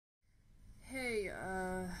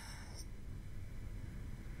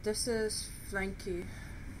This is Flaky.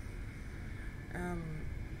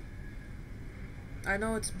 I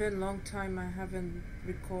know it's been a long time I haven't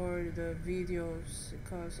recorded videos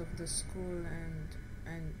because of the school,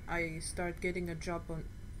 and I start getting a job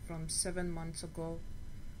from 7 months ago.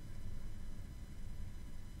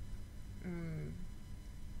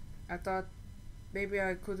 I thought maybe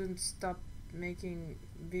I couldn't stop making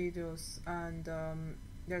videos, and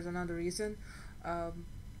there's another reason.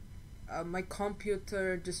 My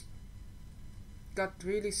computer just got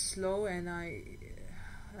really slow, and I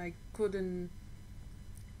couldn't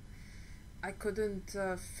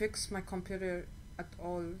fix my computer at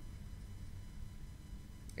all.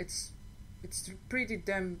 It's pretty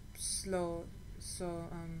damn slow, so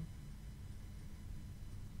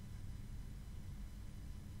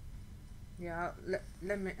yeah,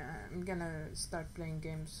 let me I'm gonna start playing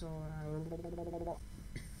games. So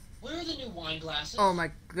where are the new wine glasses? oh my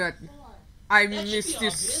god, I missed you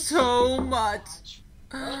so much.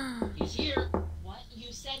 He's here. What?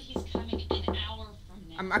 You said he's coming an hour from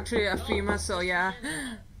now. I'm actually a female, so yeah.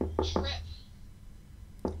 Trip.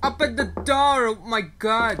 Up at the door! Oh my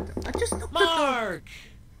god! I just looked Mark!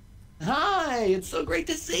 Hi, it's so great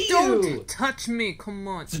to see you! Don't touch me, come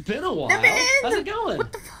on. It's been a while. Let me in! How's it going?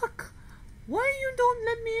 What the fuck? Why you don't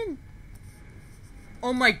let me in?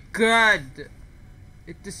 Oh my god!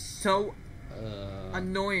 It is so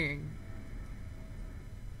annoying.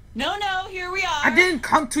 No, here we are. I didn't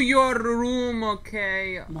come to your room,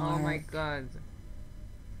 okay? Mark. Oh my god.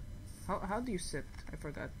 How do you sit? I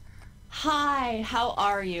forgot. Hi, how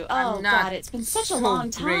are you? I'm Oh not god, it's been such a so long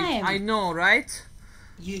great. time. I know, right?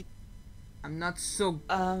 You I'm not so...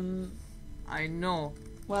 I know.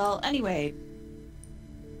 well, anyway.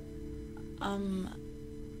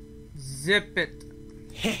 Zip it.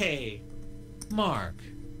 Hey, Mark.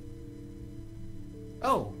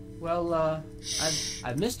 Oh, well,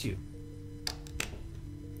 I've missed you.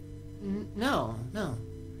 No.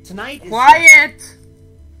 Tonight is... Quiet!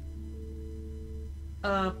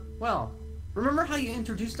 Well, remember how you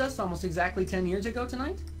introduced us almost exactly 10 years ago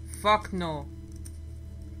tonight? Fuck no.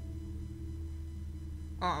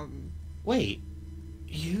 Wait,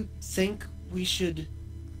 you think we should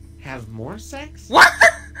have more sex? What?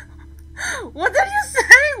 What are you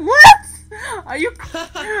saying? What? Are you...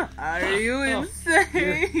 Are you Oh,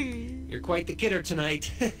 insane? You're quite the kidder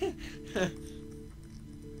tonight.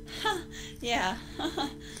 Yeah.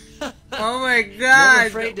 Oh my Never god.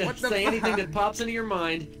 afraid to What the say anything fuck? that pops into your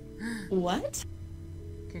mind. What?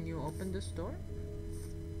 Can you open this door?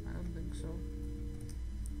 I don't think so.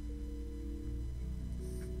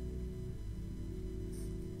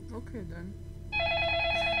 Okay then.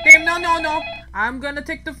 Damn, no. I'm gonna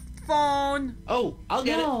take the phone. Oh, I'll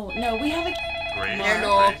get it. No, we have a Grace?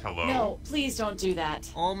 Hello. Grace, hello? No, please don't do that.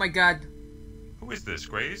 Oh my god. Who is this,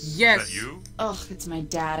 Grace? Yes. Is that you? Ugh, it's my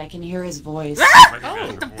dad. I can hear his voice. Ah!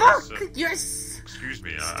 Recognize What the your fuck? voice, Yes. Excuse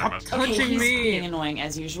me, I Stop must touching Okay, he's me. being annoying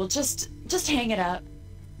as usual. Just hang it up.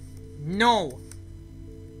 No.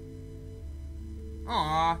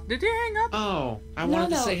 Aw, did he hang up? Oh, I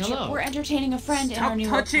wanted to say Chip, hello. we're entertaining a friend in our Stop new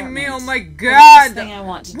touching me, oh apartment. my The god. last thing I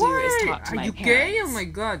want to do Why? is talk to Are my you parents. gay? Oh my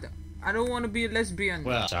god. I don't want to be a lesbian.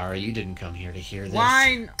 Well, sorry you didn't come here to hear this.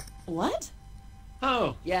 Wine. What?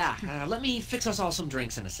 Oh, yeah. Let me fix us all some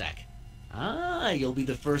drinks in a sec. You'll be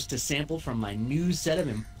the first to sample from my new set of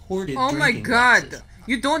imported Oh my drinking god. glasses.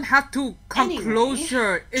 You don't have to come Anyway,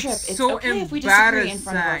 closer. It's Trip, so okay if we embarrassing. disagree in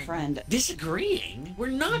front of our friend. Disagreeing? We're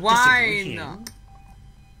not Wine. disagreeing.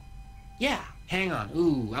 Yeah, hang on.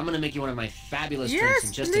 Ooh, I'm gonna make you one of my fabulous drinks in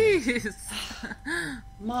Yes, just a minute. please.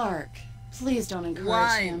 Mark, please don't encourage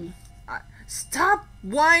Wine. him. Stop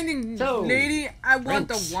whining, So, lady. I want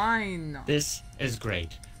the drinks. wine. This is great.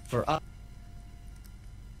 For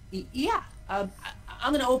yeah, I'm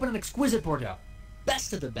gonna open an exquisite Bordeaux.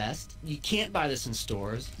 Best of the best. You can't buy this in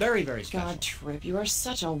stores. Very, very special. God, Trip, you are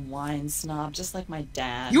such a wine snob, just like my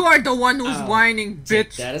dad. You are the one who's Oh, whining,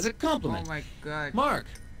 Take bitch. that as a Oh compliment. my god. Mark,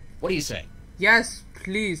 what do you say? Yes,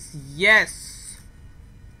 please. Yes.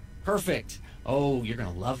 Perfect. Oh, you're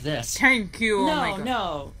gonna love this. Thank you. Oh my god.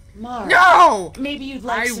 No, Mark. No! Maybe you'd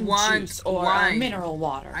like I some want juice or wine. mineral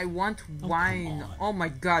water. I want wine. Oh my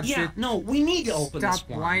god, Yeah, bitch. no, we need to open Stop this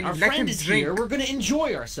wine. whining. Our Let friend him is drink. here. We're gonna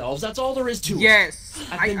enjoy ourselves. That's all there is to it. Yes,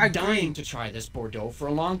 I've I been agree. dying to try this Bordeaux for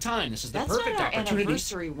a long time. This is the That's perfect not our opportunity.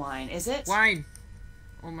 anniversary wine, is it? Wine.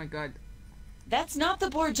 Oh my god. That's not the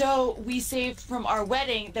Bordeaux we saved from our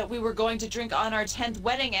wedding that we were going to drink on our 10th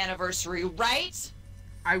wedding anniversary, right?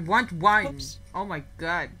 I want wine. Oops. Oh my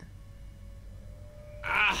god.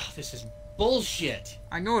 This is bullshit.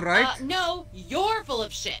 I know, right? No, you're full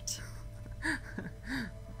of shit.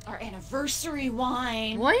 our anniversary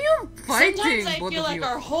wine. Why are you fighting, Sometimes I both feel of like you?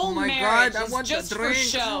 our whole Oh my marriage God, I is want just a for drink.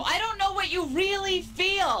 show. I don't know what you really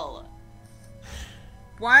feel.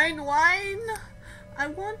 Wine, wine. I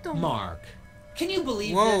want the. Mark, can you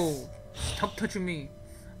believe Whoa! this? Stop touching me.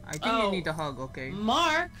 I think Oh. you need a hug, okay?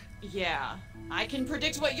 Mark? Yeah, I can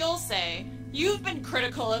predict what you'll say. You've been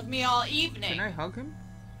critical of me all evening. Can I hug him?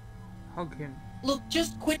 Hug him. Look,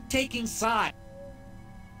 just quit taking sides.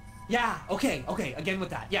 Yeah, okay, again with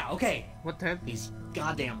that. Yeah, okay. What the hell? These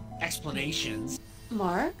goddamn explanations.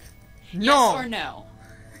 Mark? No! Yes or no?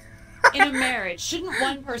 In a marriage, shouldn't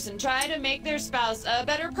one person try to make their spouse a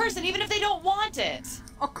better person even if they don't want it?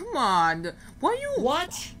 Oh, come on! Why you...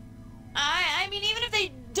 What? I mean, even if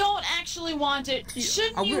they don't actually want it,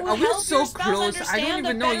 shouldn't Are we, you are we help so your spouse close? understand I don't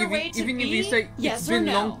even a know better if way to even if be? you say Yes it's or been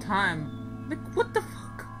a no? long time. Like, what the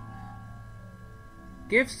fuck?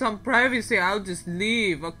 Give some privacy, I'll just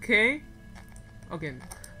leave, okay? Okay,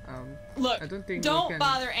 Look, I don't think we don't can-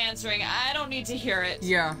 bother answering. I don't need to hear it.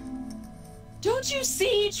 yeah. Don't you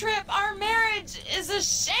see, Trip? Our marriage is a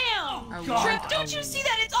sham. I God. Trip, don't you see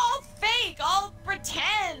that? It's all fake, all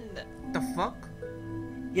pretend. The fuck?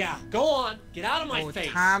 Yeah, go on. Get out of my Oh,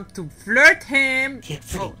 face. time to flirt him! Can't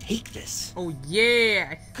freaking take this. Oh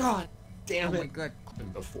yeah! God Oh damn my it. god.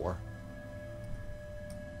 Happened before.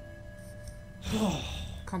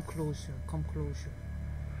 Come closer, come closer.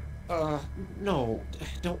 No.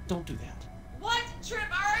 Don't do that. What, Trip?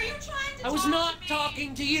 Are you trying to I was talk not to me?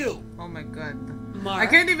 talking to you. Oh my god. Mark, I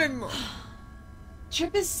can't even...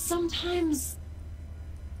 Trip is sometimes...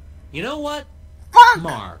 You know what? Fuck!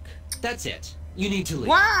 Mark, that's it. You need to leave.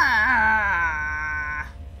 Why?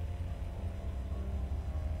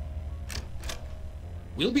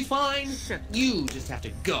 We'll be fine. Shit. You just have to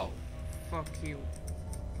go. Fuck you.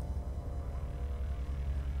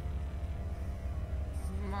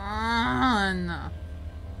 Come on.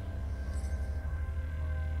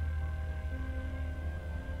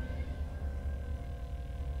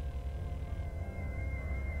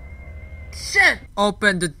 Shit!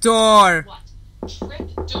 Open the door. What? Trip,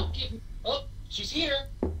 don't give me. Oh, she's here.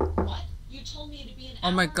 What? You told me to be an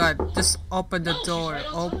Oh my hour? god, just open the No, she's door. right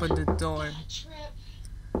on Open time. the door. God,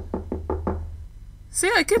 Trip. See,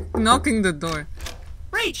 I keep knocking the door.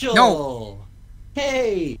 Rachel! No.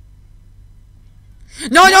 Hey!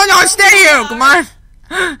 No, no, no, stay here! Come on!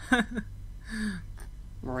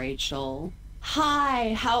 Rachel.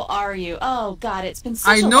 Hi, how are you? Oh God, it's been such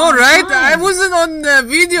I a know, long right? time. I wasn't on the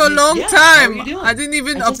video a long Yeah, how are time. you doing? I didn't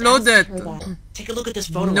even I just upload asked it. her that. Take a look at this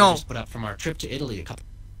photo No. I just put up from our trip to Italy a couple...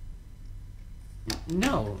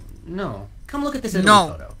 No. Come look at this Italy No.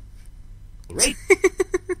 photo. Great.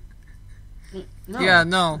 No. Yeah,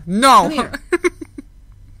 no. No! Come here.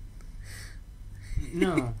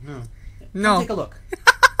 No. No. Take a look.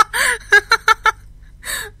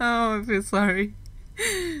 Oh, I feel sorry.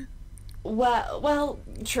 Well,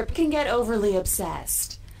 Trip can get overly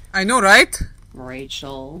obsessed. I know, right?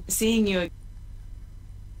 Rachel, seeing you.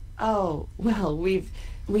 Oh, well, we've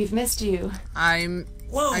missed you.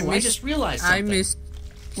 Whoa, I miss- just realized I something. missed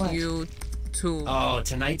What? you too. Oh,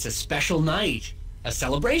 tonight's a special night. A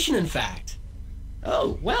celebration, in fact.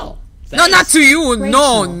 Oh, well. No, thanks. not to you.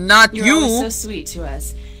 No, Rachel, not You're you. always so sweet to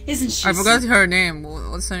us, isn't she? I forgot sweet? her name.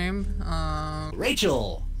 What's her name?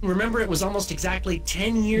 Rachel, remember it was almost exactly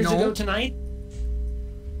 10 years No. ago tonight?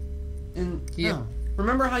 And, Yeah. no.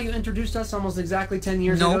 Remember how you introduced us almost exactly 10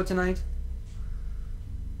 years No. ago tonight?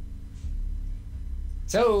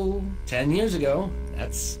 So, 10 years ago,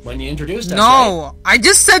 that's when you introduced us, right? No, I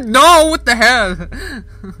just said no. What the hell?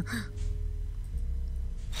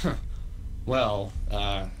 Well,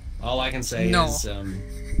 all I can say No. is,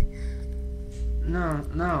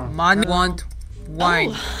 No. Man want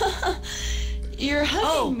wine. You're hugging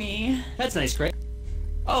Oh. me. That's nice, Craig.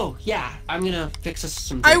 Oh, yeah, I'm gonna fix us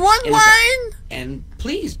some I drinks want in a sec. wine. And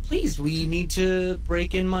please, we need to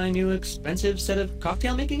break in my new expensive set of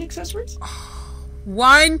cocktail making accessories.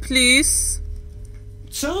 Wine, please.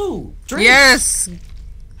 So, drinks. Yes.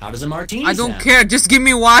 How does a martini I don't sound? care. Just give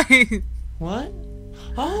me wine. What?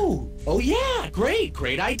 Oh yeah, great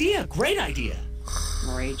idea.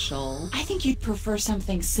 Rachel, I think you'd prefer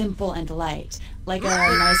something simple and light, like a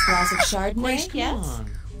nice glass of Chardonnay. Grace, come Yes.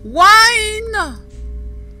 on. Wine.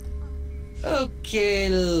 Okay,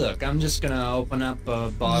 look, I'm just gonna open up a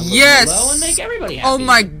bottle Yes. of Merlot and make everybody happy. Oh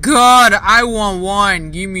my god, I want wine.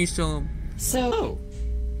 Give me some. So,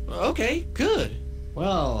 Oh, okay, good.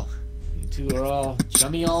 Well, you two are all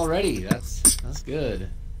chummy already. That's good.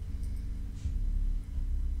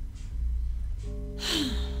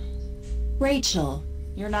 Rachel,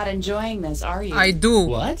 you're not enjoying this, are you? I do.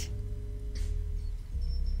 What?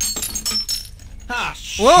 Ah,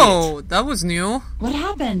 shit. Whoa, that was new. What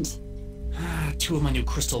happened? Two of my new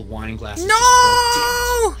crystal wine glasses. No!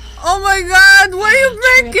 just broke. Oh my god, why you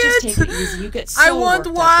break Trip, just it? take it easy. You get so I want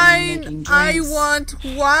worked up when you're wine. making I drinks. want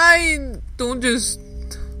wine. Don't just.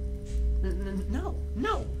 No.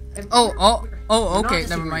 Oh, We're not okay, never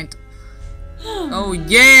disagreeing. mind. Oh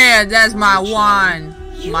yeah, that's my wine.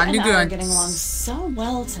 You My and I are nigga. getting along so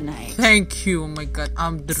well tonight. Thank you. Oh my god,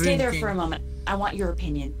 I'm drinking. Stay there for a moment. I want your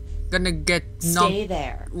opinion. Gonna get Stay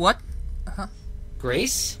there. What?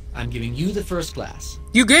 Grace, I'm giving you the first glass.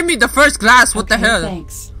 You gave me the first glass. What the Okay, hell?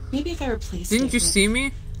 Thanks. Maybe if I replaced Didn't it you with, see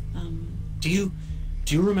me? Do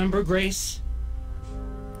you remember, Grace?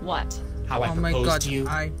 What? How I Oh my proposed god, to you?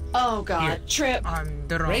 Oh God, Here. Trip. I'm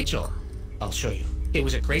drunk. Rachel, I'll show you. It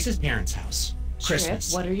was at Grace's parents' house.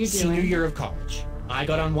 Christmas. what are you Senior doing? year of college. I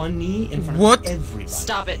got on one knee in front What? of everybody.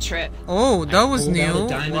 Stop it, Trip. Oh, that was pulled out new. a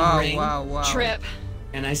diamond Wow, ring. wow. Trip.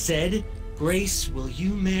 And I said, Grace, will you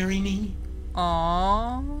marry me?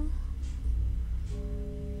 Aww.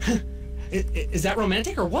 Is that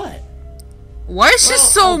romantic or what? Why is she Well,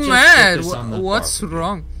 so I'll just mad? focus on the What's part.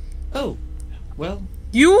 wrong? Oh, well,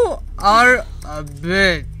 You are a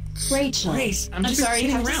bitch. Rachel. Grace, I'm I'm just sorry you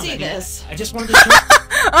kidding have to around. see I mean, this. I just wanted to show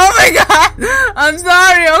Oh my god! I'm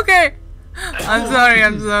sorry, okay. I'm sorry,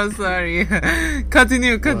 I'm so sorry.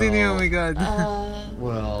 Continue, oh my god.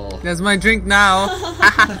 Well, That's my drink now.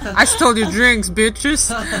 I stole your drinks, bitches.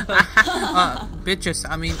 Bitches,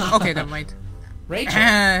 I mean, okay, never mind. Rachel,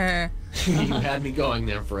 you had me going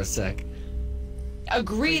there for a sec.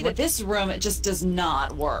 Agree that this room it just does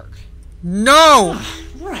not work. No!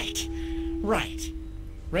 Right.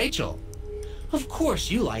 Rachel, of course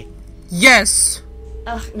you like. Yes!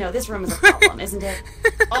 Ugh, no, this room is a problem, isn't it?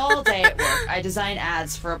 All day at work, I design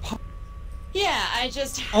ads for a Yeah, I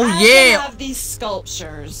just Oh, had yeah. to have these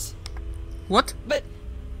sculptures. What? But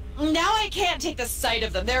now I can't take the sight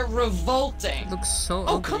of them. They're revolting. Looks so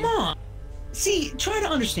Oh, ugly. come on. See, try to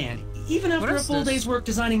understand. Even after a is full this? day's work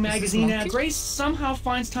designing this magazine monkey? ad, Grace somehow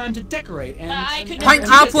finds time to decorate and. I could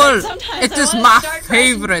Pineapple! never do this. Sometimes It I is wanna my start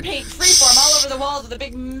favorite. Paint freeform all over the walls with a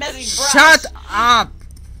big messy brush. Shut up!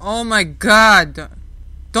 Oh my god.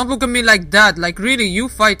 Don't look at me like that. Like, really, you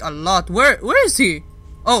fight a lot. Where is he?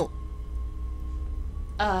 Oh.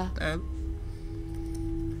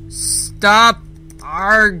 Stop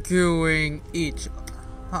arguing each.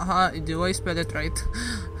 Haha, do I spell it right?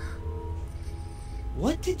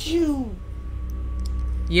 What did you.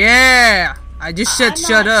 Yeah! I just said I'm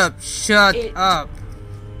shut not- up. Shut it- up.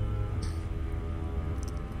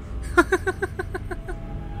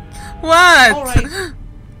 What? Alright.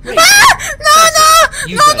 No,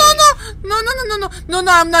 You no, better no, leave. no,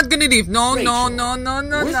 I'm not gonna leave. No, Rachel, no,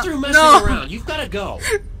 We're through messing no. around. You've got to go.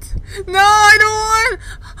 No, I don't want.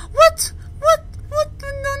 What?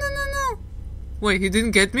 No. Wait, he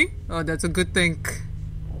didn't get me? Oh, that's a good thing.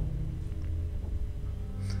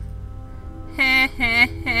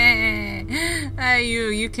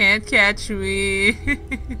 You can't catch me.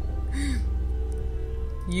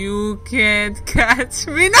 You can't catch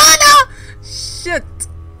me. No! Shit.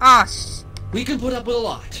 Ah, We can put up with a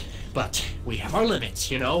lot, but we have our limits,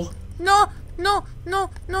 you know? No. You'll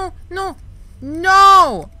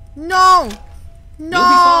be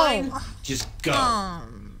fine. Just go.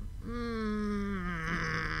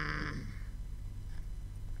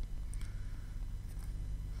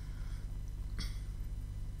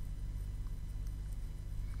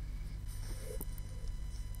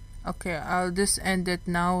 Okay, I'll just end it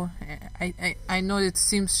now. I know it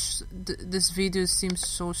seems this video seems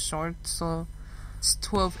so short, so it's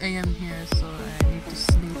 12 a.m. here, so I need to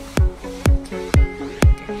sleep.